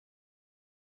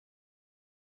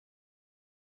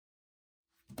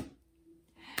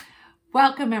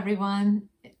Welcome, everyone.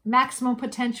 Maximum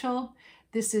Potential.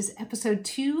 This is episode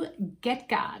 2, Get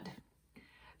God.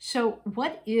 So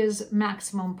what is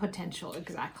maximum potential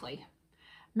exactly?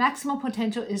 Maximum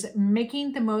potential is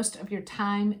making the most of your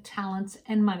time, talents,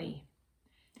 and money.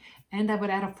 And I would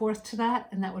add a fourth to that,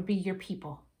 and that would be your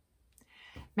people.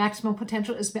 Maximum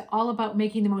potential is all about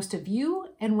making the most of you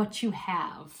and what you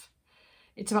have.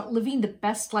 It's about living the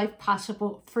best life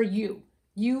possible for you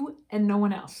and no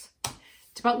one else.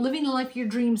 It's about living the life of your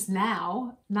dreams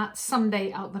now, not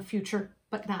someday out in the future,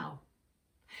 but now.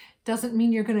 Doesn't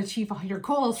mean you're going to achieve all your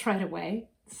goals right away.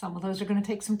 Some of those are going to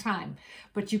take some time,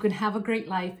 but you can have a great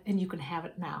life and you can have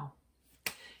it now.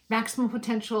 Maximum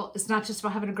potential is not just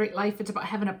about having a great life, it's about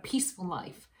having a peaceful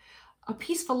life. A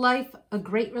peaceful life, a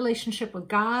great relationship with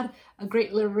God, a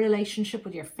great relationship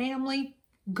with your family,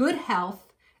 good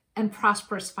health, and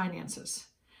prosperous finances.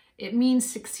 It means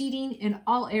succeeding in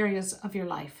all areas of your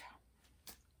life.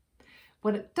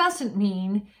 What it doesn't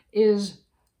mean is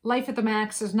life at the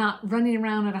max is not running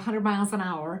around at 100 miles an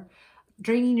hour,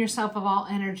 draining yourself of all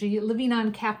energy, living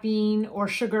on caffeine or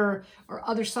sugar or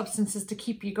other substances to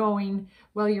keep you going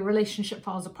while your relationship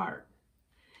falls apart.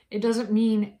 It doesn't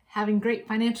mean having great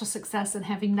financial success and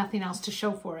having nothing else to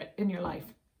show for it in your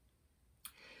life.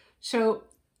 So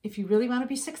if you really want to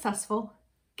be successful,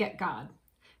 get God.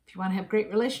 If you want to have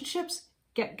great relationships,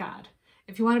 get God.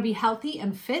 If you want to be healthy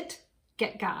and fit,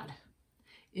 get God.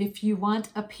 If you want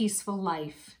a peaceful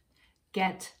life,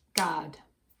 get God.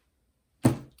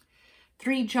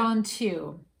 3 John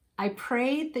 2, I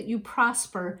pray that you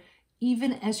prosper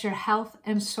even as your health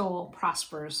and soul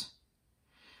prospers.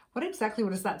 What is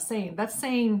that saying? That's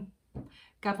saying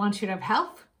God wants you to have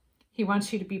health, He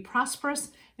wants you to be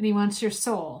prosperous, and He wants your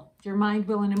soul, your mind,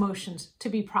 will, and emotions to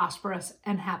be prosperous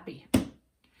and happy.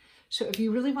 So if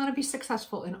you really want to be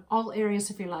successful in all areas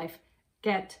of your life,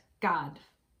 get God.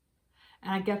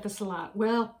 And I get this a lot.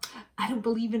 Well, I don't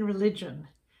believe in religion.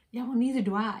 Yeah, well, neither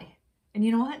do I. And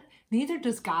you know what? Neither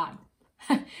does God.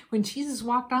 When Jesus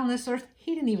walked on this earth,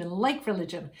 He didn't even like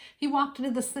religion. He walked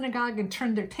into the synagogue and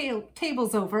turned their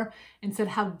tables over and said,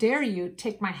 how dare you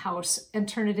take my house and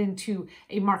turn it into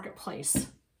a marketplace?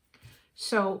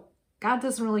 So God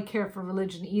doesn't really care for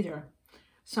religion either.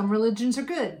 Some religions are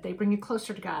good. They bring you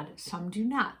closer to God. Some do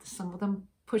not. Some of them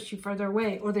push you further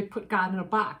away, or they put God in a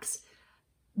box.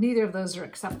 Neither of those are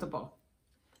acceptable.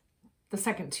 The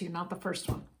second two, not the first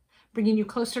one. Bringing you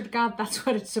closer to God, that's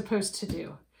what it's supposed to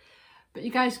do. But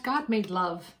you guys, God made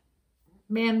love.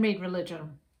 Man made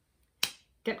religion.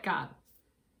 Get God.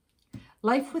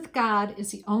 Life with God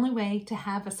is the only way to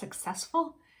have a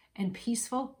successful and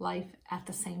peaceful life at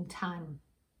the same time.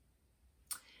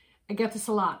 I get this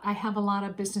a lot. I have a lot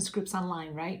of business groups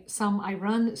online, right? Some I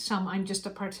run, some I'm just a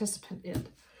participant in.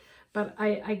 But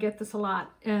I get this a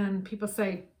lot, and people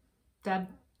say, Deb,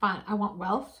 fine, I want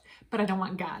wealth, but I don't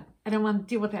want God. I don't want to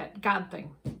deal with that God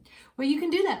thing. Well, you can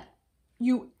do that.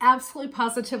 You absolutely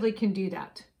positively can do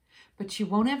that. But you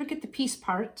won't ever get the peace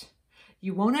part,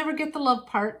 you won't ever get the love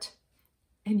part,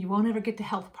 and you won't ever get the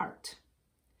health part.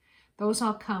 Those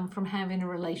all come from having a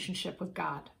relationship with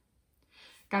God.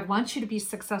 God wants you to be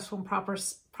successful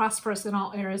and prosperous in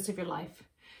all areas of your life.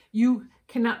 You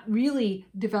cannot really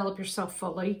develop yourself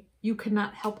fully. You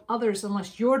cannot help others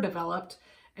unless you're developed,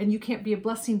 and you can't be a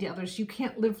blessing to others. You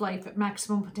can't live life at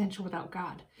maximum potential without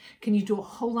God. Can you do a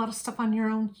whole lot of stuff on your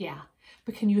own? Yeah.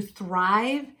 But can you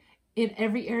thrive in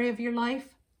every area of your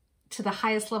life to the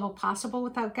highest level possible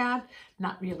without God?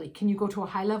 Not really. Can you go to a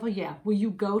high level? Yeah. Will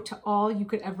you go to all you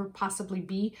could ever possibly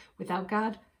be without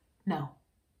God? No,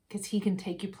 because He can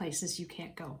take you places you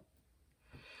can't go.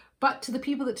 But to the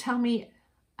people that tell me,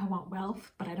 I want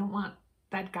wealth, but I don't want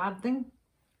that God thing,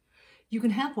 you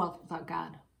can have wealth without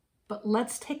God. But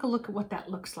let's take a look at what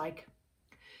that looks like.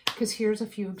 Because here's a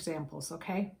few examples,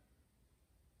 okay?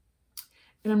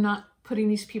 And I'm not putting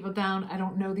these people down. I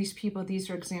don't know these people. These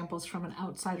are examples from an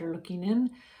outsider looking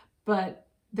in. But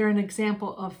they're an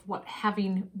example of what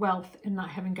having wealth and not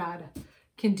having God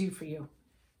can do for you.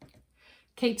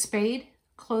 Kate Spade,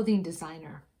 clothing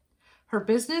designer. Her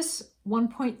business,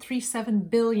 $1.37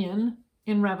 billion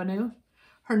in revenue.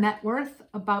 Her net worth,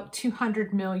 about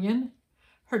 $200 million.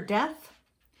 Her death,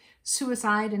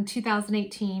 suicide in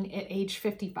 2018 at age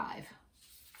 55.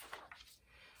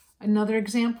 Another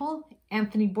example,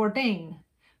 Anthony Bourdain,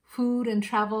 food and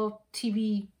travel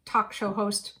TV talk show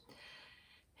host.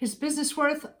 His business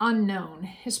worth, unknown.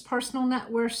 His personal net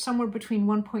worth, somewhere between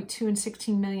 1.2 and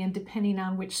 16 million, depending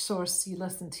on which source you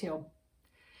listen to.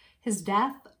 His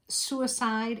death,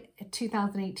 suicide in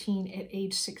 2018 at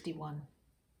age 61.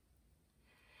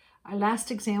 Our last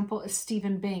example is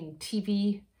Stephen Bing,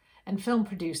 TV and film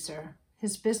producer.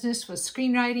 His business was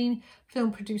screenwriting,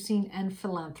 film producing, and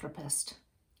philanthropist.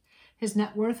 His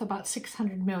net worth about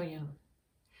 $600 million.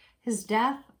 His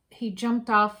death, he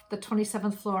jumped off the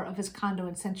 27th floor of his condo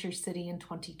in Century City in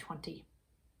 2020.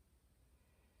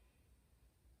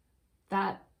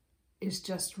 That is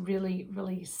just really,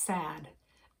 really sad.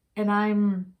 And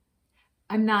I'm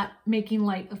not making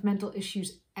light of mental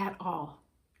issues at all.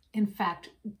 In fact,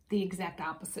 the exact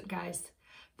opposite, guys.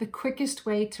 The quickest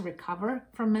way to recover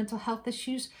from mental health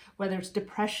issues, whether it's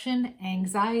depression,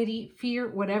 anxiety, fear,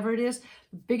 whatever it is,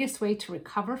 the biggest way to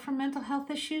recover from mental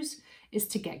health issues is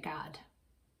to get God.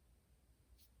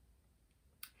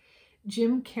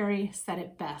 Jim Carrey said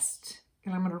it best,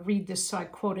 and I'm going to read this so I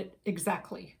quote it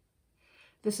exactly.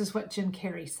 This is what Jim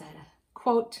Carrey said,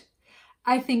 quote,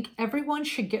 "I think everyone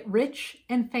should get rich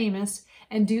and famous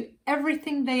and do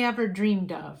everything they ever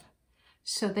dreamed of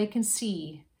so they can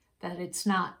see that it's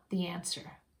not the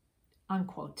answer,"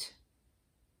 unquote.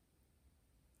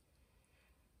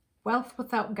 Wealth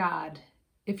without God.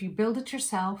 If you build it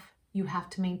yourself, you have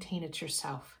to maintain it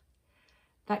yourself.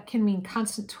 That can mean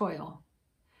constant toil.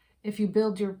 If you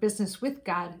build your business with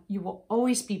God, you will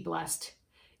always be blessed.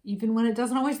 Even when it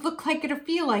doesn't always look like it or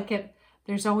feel like it,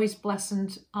 there's always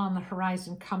blessings on the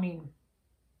horizon coming.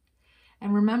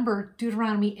 And remember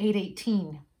Deuteronomy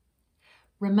 8:18.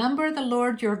 "Remember the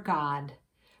Lord your God,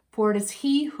 for it is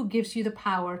he who gives you the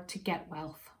power to get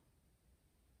wealth."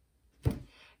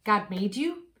 God made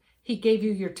you. He gave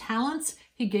you your talents.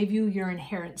 He gave you your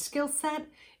inherent skill set.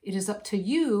 It is up to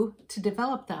you to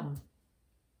develop them.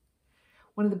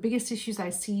 One of the biggest issues I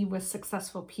see with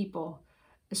successful people,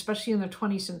 especially in their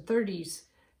 20s and 30s,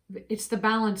 it's the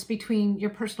balance between your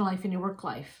personal life and your work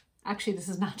life. Actually, this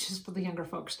is not just for the younger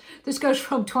folks. This goes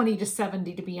from 20 to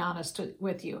 70, to be honest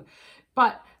with you.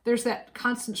 But there's that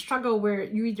constant struggle where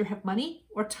you either have money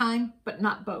or time, but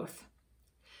not both.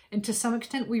 And to some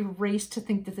extent, we've raised to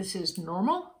think that this is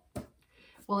normal.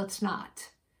 Well, it's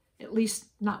not, at least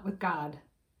not with God.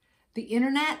 The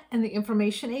internet and the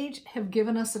information age have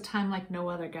given us a time like no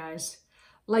other, guys.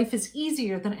 Life is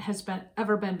easier than it has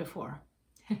ever been before.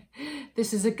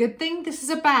 This is a good thing. This is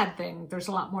a bad thing. There's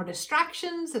a lot more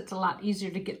distractions. It's a lot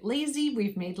easier to get lazy.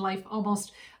 We've made life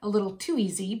almost a little too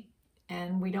easy,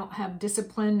 and we don't have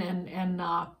discipline and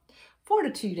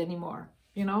fortitude anymore,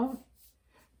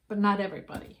 but not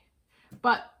everybody.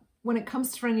 But when it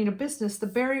comes to running a business, the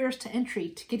barriers to entry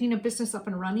to getting a business up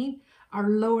and running are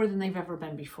lower than they've ever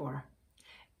been before.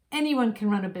 Anyone can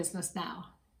run a business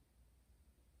now.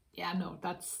 Yeah, no,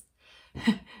 that's,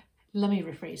 let me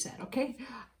rephrase that, okay?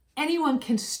 Anyone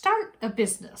can start a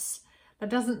business. That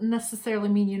doesn't necessarily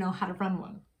mean you know how to run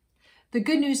one. The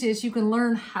good news is you can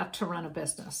learn how to run a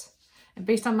business. And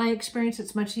based on my experience,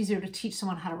 it's much easier to teach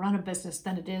someone how to run a business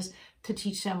than it is to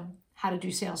teach them how to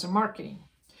do sales and marketing.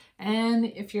 And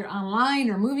if you're online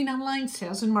or moving online,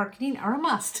 sales and marketing are a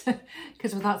must,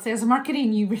 because without sales and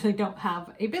marketing, you really don't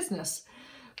have a business.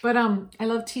 But I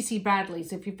love T.C.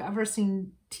 Bradley's. If you've ever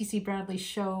seen T.C. Bradley's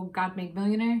show, God Made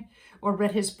Millionaire, or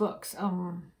read his books,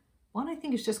 one I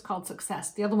think is just called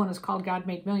Success. The other one is called God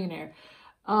Made Millionaire.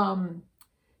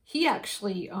 He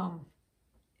actually,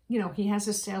 he has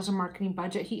his sales and marketing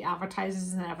budget. He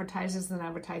advertises and advertises and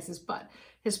advertises. But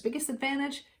his biggest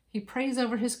advantage, he prays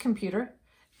over his computer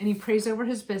and he prays over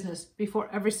his business before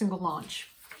every single launch.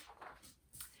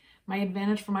 My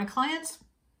advantage for my clients,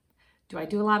 do I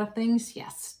do a lot of things?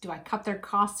 Yes. Do I cut their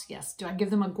costs? Yes. Do I give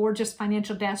them a gorgeous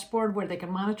financial dashboard where they can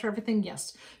monitor everything?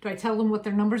 Yes. Do I tell them what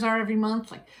their numbers are every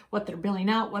month, like what they're billing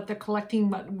out, what they're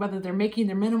collecting, whether they're making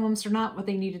their minimums or not, what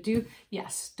they need to do?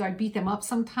 Yes. Do I beat them up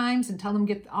sometimes and tell them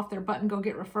get off their butt and go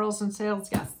get referrals and sales?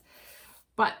 Yes.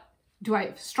 But do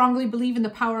I strongly believe in the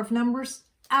power of numbers?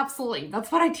 Absolutely.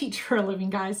 That's what I teach for a living,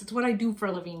 guys. It's what I do for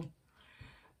a living.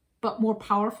 But more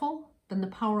powerful than the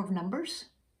power of numbers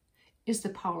is the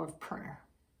power of prayer.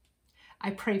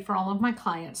 I pray for all of my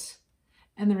clients,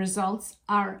 and the results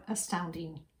are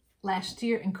astounding. Last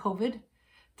year in COVID,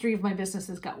 3 of my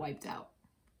businesses got wiped out.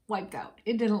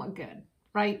 It didn't look good,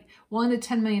 right? One, a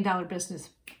 $10 million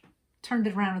business, turned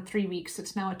it around in 3 weeks.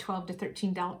 It's now a $12 to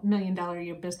 $13 million a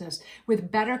year business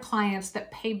with better clients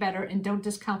that pay better and don't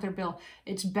discount their bill.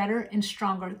 It's better and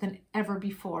stronger than ever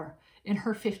before in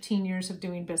her 15 years of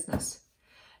doing business.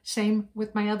 Same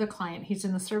with my other client. He's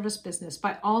in the service business.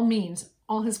 By all means,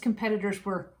 all his competitors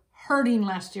were hurting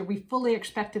last year. We fully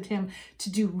expected him to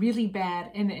do really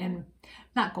bad and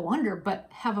not go under, but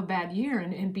have a bad year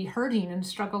and be hurting and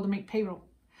struggle to make payroll.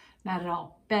 Not at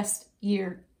all. Best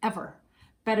year ever.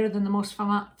 Better than the most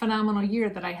phenomenal year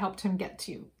that I helped him get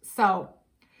to. So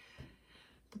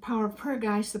the power of prayer,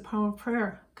 guys, the power of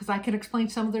prayer. Because I can explain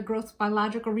some of their growth by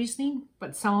logical reasoning,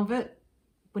 but some of it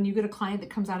when you get a client that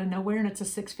comes out of nowhere and it's a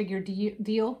six-figure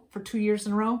deal for 2 years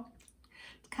in a row.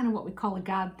 It's kind of what we call a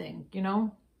God thing, you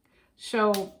know?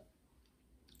 So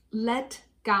let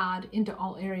God into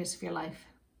all areas of your life.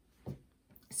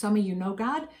 Some of you know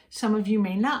God, some of you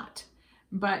may not,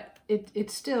 but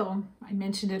it's still, I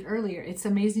mentioned it earlier, it's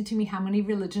amazing to me how many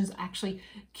religions actually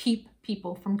keep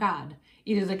people from God.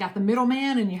 Either they got the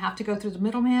middleman and you have to go through the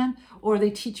middleman, or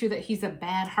they teach you that he's a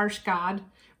bad, harsh God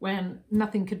when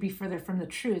nothing could be further from the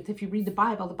truth. If you read the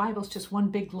Bible's just one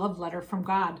big love letter from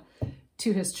God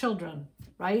to his children,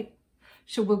 right?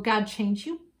 So will God change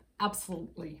you?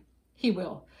 Absolutely. He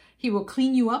will. He will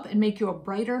clean you up and make you a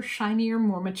brighter, shinier,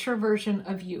 more mature version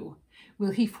of you. Will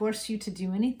he force you to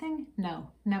do anything? No,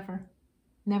 never,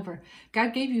 never.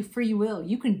 God gave you free will.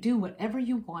 You can do whatever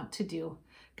you want to do.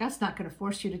 God's not going to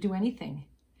force you to do anything.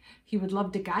 He would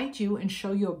love to guide you and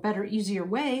show you a better, easier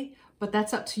way, but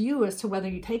that's up to you as to whether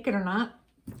you take it or not.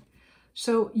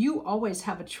 So you always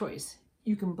have a choice.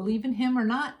 You can believe in him or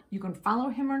not. You can follow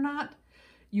him or not.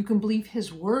 You can believe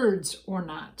his words or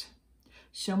not.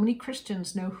 So many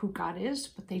Christians know who God is,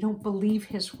 but they don't believe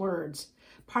his words.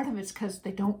 Part of it's because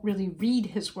they don't really read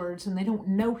his words and they don't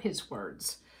know his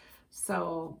words.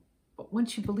 So, but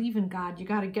once you believe in God, you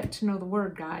got to get to know the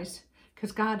word, guys,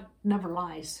 because God never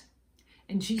lies.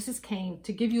 And Jesus came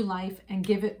to give you life and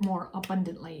give it more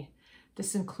abundantly.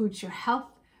 This includes your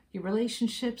health, your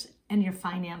relationships, and your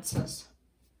finances.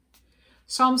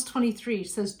 Psalms 23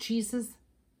 says, Jesus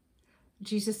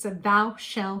said, thou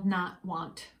shalt not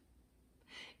want.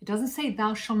 It doesn't say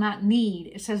thou shalt not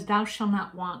need. It says thou shalt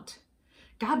not want.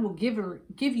 God will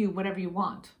give you whatever you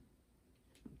want,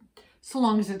 so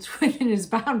long as it's within his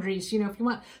boundaries. You know, if you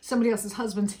want somebody else's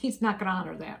husband, he's not going to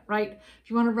honor that, right? If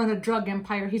you want to run a drug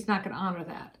empire, he's not going to honor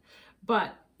that.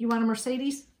 But you want a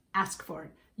Mercedes? Ask for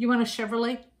it. You want a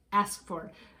Chevrolet? Ask for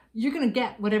it. You're going to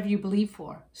get whatever you believe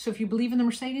for. So if you believe in the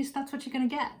Mercedes, that's what you're going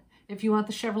to get. If you want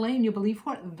the Chevrolet and you believe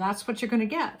for it, that's what you're going to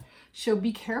get. So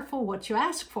be careful what you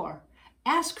ask for.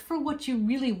 Ask for what you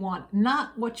really want,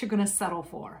 not what you're going to settle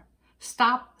for.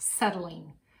 Stop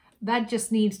settling. That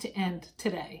just needs to end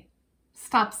today.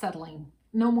 Stop settling.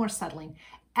 No more settling.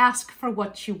 Ask for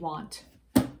what you want.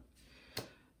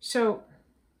 So,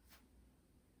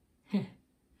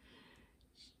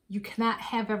 you cannot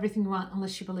have everything you want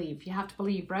unless you believe. You have to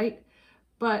believe, right?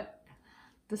 But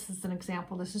this is an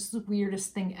example. This is the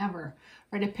weirdest thing ever,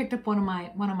 right? I picked up one of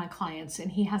my clients,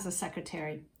 and he has a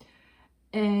secretary.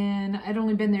 And I'd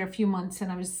only been there a few months,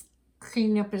 and I was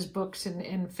cleaning up his books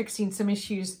and fixing some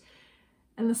issues.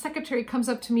 And the secretary comes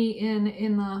up to me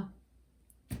in the,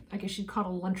 I guess you'd call it a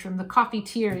lunchroom, the coffee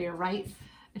tea area, right?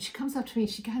 And she comes up to me,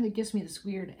 and she kind of gives me this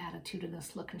weird attitude and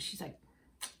this look, and she's like,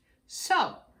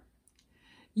 so,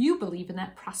 you believe in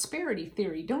that prosperity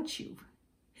theory, don't you?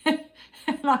 And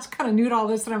I was kind of new to all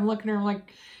this, and I'm looking at her, I'm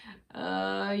like,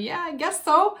 yeah, I guess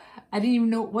so. I didn't even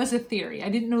know it was a theory. I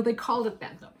didn't know they called it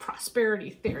that, the prosperity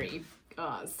theory.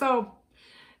 So,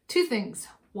 two things.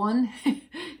 One,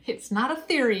 it's not a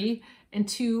theory, and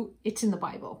two, it's in the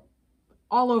Bible,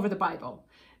 all over the Bible.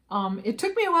 It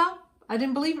took me a while. I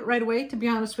didn't believe it right away, to be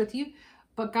honest with you,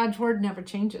 but God's word never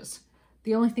changes.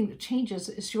 The only thing that changes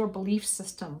is your belief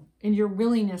system and your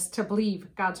willingness to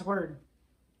believe God's word.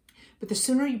 But the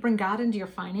sooner you bring God into your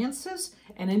finances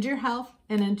and into your health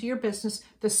and into your business,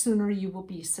 the sooner you will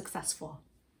be successful.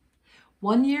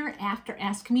 1 year after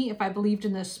asking me if I believed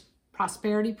in this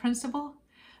prosperity principle,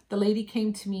 the lady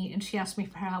came to me and she asked me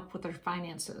for help with her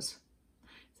finances. I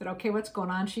said, okay, what's going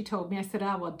on? She told me. I said,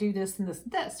 oh, well, do this and this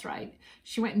and this, right?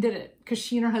 She went and did it because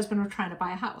she and her husband were trying to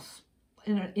buy a house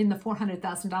in the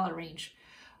 $400,000 range.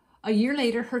 A year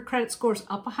later, her credit score's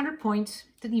up 100 points.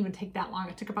 It didn't even take that long.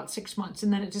 It took about 6 months,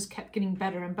 and then it just kept getting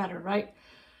better and better, right? A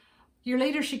year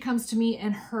later, she comes to me,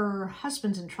 and her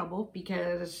husband's in trouble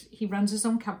because he runs his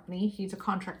own company. He's a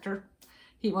contractor.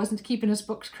 He wasn't keeping his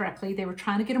books correctly. They were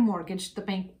trying to get a mortgage. The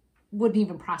bank wouldn't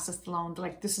even process the loan. They're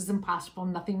like, this is impossible.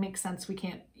 Nothing makes sense. We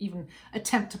can't even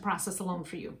attempt to process a loan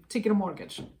for you to get a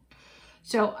mortgage.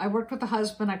 So I worked with the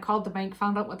husband. I called the bank,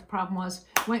 found out what the problem was,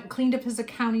 went and cleaned up his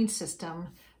accounting system.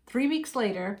 3 weeks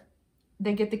later,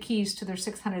 they get the keys to their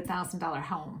 $600,000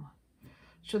 home.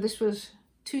 So this was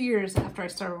 2 years after I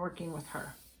started working with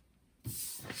her.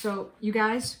 So you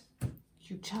guys,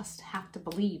 you just have to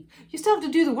believe. You still have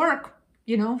to do the work.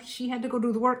 You know, she had to go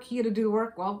do the work. He had to do the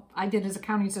work. Well, I did his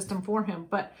accounting system for him.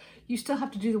 But you still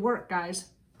have to do the work, guys.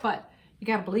 But you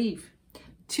got to believe.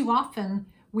 Too often,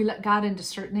 we let God into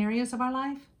certain areas of our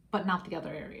life, but not the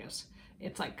other areas.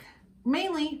 It's like,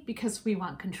 mainly because we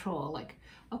want control. Like,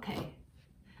 okay,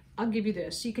 I'll give you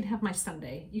this. You can have my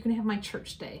Sunday. You can have my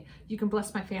church day. You can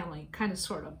bless my family, kind of,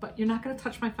 sort of. But you're not going to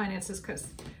touch my finances because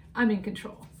I'm in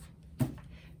control.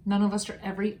 None of us are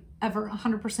ever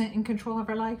 100% in control of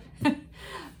our life.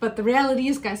 But the reality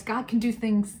is, guys, God can do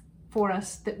things for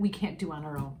us that we can't do on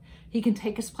our own. He can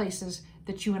take us places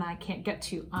that you and I can't get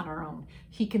to on our own.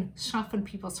 He can soften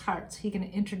people's hearts. He can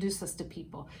introduce us to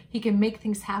people. He can make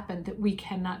things happen that we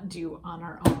cannot do on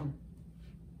our own.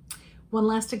 One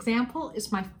last example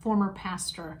is my former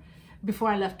pastor before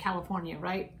I left California,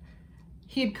 right?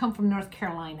 He had come from North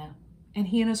Carolina, and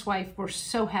he and his wife were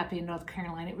so happy in North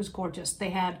Carolina. It was gorgeous.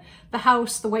 They had the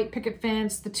house, the white picket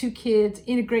fence, the 2 kids,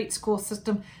 in a great school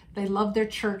system. They loved their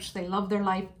church. They loved their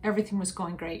life. Everything was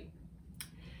going great.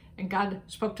 And God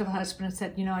spoke to the husband and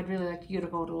said, I'd really like you to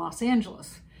go to Los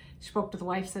Angeles. He spoke to the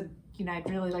wife, said, I'd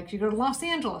really like you to go to Los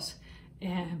Angeles.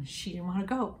 And she didn't want to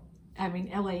go. I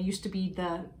mean, LA used to be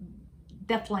the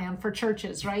deathland for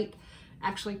churches, right?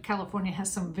 Actually, California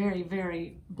has some very,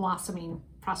 very blossoming,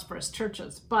 prosperous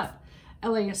churches, but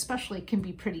LA especially can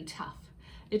be pretty tough.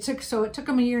 It took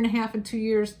them 1.5 years and 2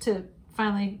 years to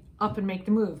finally up and make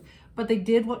the move, but they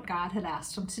did what God had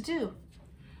asked them to do.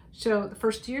 So the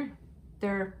first year,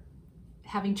 they're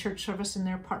having church service in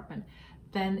their apartment.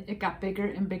 Then it got bigger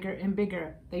and bigger and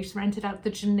bigger. They rented out the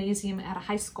gymnasium at a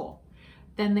high school.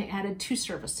 Then they added 2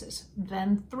 services,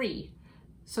 then 3.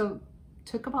 So it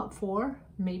took about 4,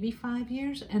 maybe 5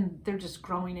 years, and they're just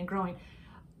growing and growing.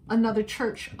 Another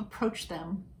church approached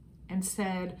them and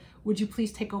said, would you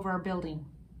please take over our building?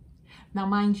 Now,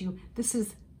 mind you, this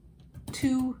is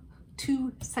two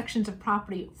sections of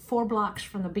property, 4 blocks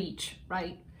from the beach,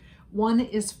 right? One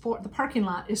is the parking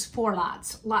lot is 4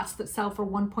 lots that sell for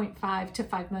 $1.5 to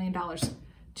 $5 million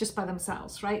just by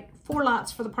themselves, right? 4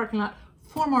 lots for the parking lot,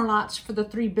 4 more lots for the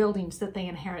 3 buildings that they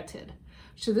inherited.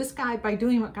 So this guy, by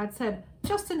doing what God said,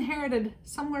 just inherited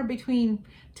somewhere between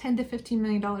 $10 to $15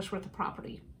 million worth of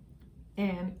property.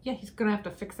 And yeah, he's gonna have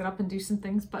to fix it up and do some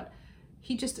things, but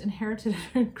he just inherited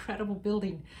an incredible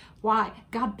building. Why?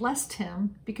 God blessed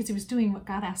him because he was doing what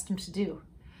God asked him to do.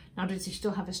 Now, does he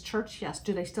still have his church? Yes.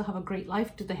 Do they still have a great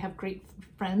life? Do they have great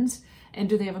friends? And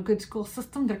do they have a good school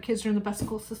system? Their kids are in the best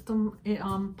school system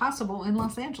possible in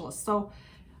Los Angeles. So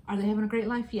are they having a great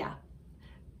life? Yeah.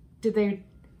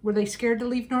 Were they scared to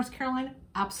leave North Carolina?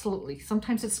 Absolutely.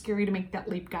 Sometimes it's scary to make that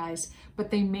leap, guys,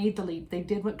 but they made the leap. They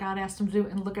did what God asked them to do,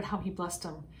 and look at how he blessed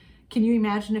them. Can you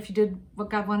imagine if you did what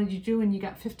God wanted you to do and you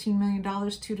got $15 million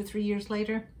 2 to 3 years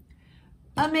later?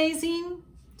 Amazing.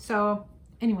 So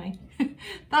anyway,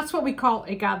 that's what we call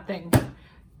a God thing.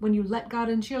 When you let God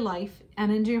into your life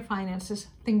and into your finances,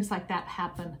 things like that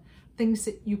happen. Things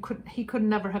that he could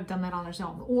never have done that on his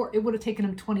own, or it would have taken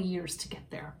him 20 years to get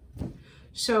there.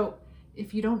 So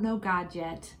if you don't know God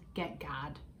yet, get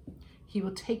God. He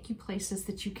will take you places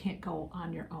that you can't go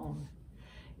on your own.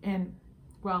 And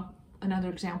well, another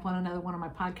example on another one of my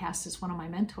podcasts is one of my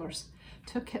mentors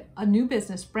took a new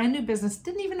business, brand new business,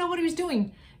 didn't even know what he was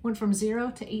doing. Went from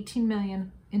 0 to 18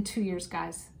 million in 2 years,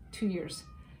 guys, 2 years.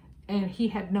 And he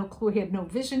had no clue, he had no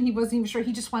vision, he wasn't even sure,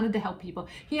 he just wanted to help people.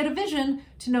 He had a vision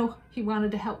to know he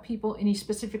wanted to help people, and he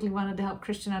specifically wanted to help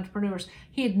Christian entrepreneurs.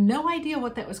 He had no idea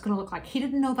what that was going to look like. He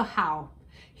didn't know the how.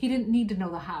 He didn't need to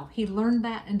know the how. He learned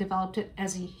that and developed it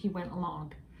as he went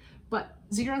along. But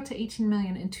 0 to 18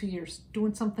 million in 2 years,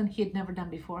 doing something he had never done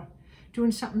before,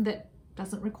 doing something that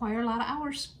doesn't require a lot of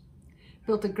hours.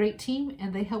 Built a great team,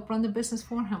 and they helped run the business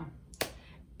for him.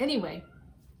 Anyway,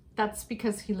 that's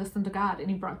because he listened to God, and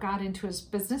he brought God into his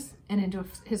business and into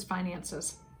his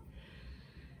finances.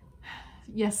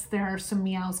 Yes, there are some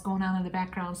meows going on in the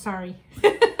background, sorry.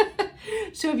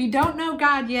 So if you don't know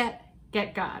God yet,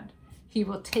 get God. He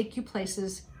will take you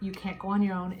places you can't go on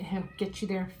your own, and he'll get you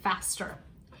there faster.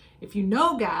 If you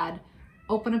know God,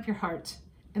 open up your heart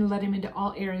and let him into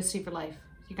all areas of your life.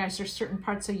 You guys, there's certain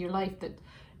parts of your life that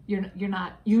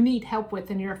you need help with,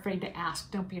 and you're afraid to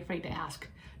ask. Don't be afraid to ask,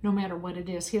 no matter what it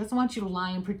is. He doesn't want you to lie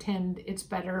and pretend it's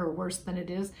better or worse than it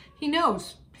is. He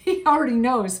knows. He already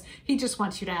knows. He just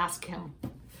wants you to ask him.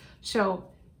 So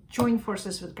join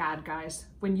forces with God, guys.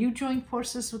 When you join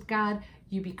forces with God,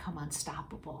 you become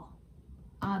unstoppable.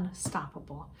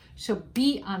 Unstoppable. So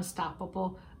be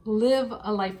unstoppable. Live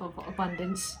a life of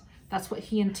abundance. That's what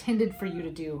he intended for you to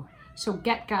do. So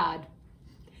get God.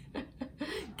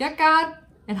 Get God,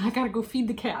 and I gotta go feed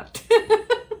the cat.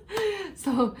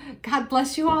 So God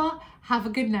bless you all. Have a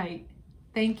good night.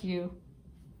 Thank you.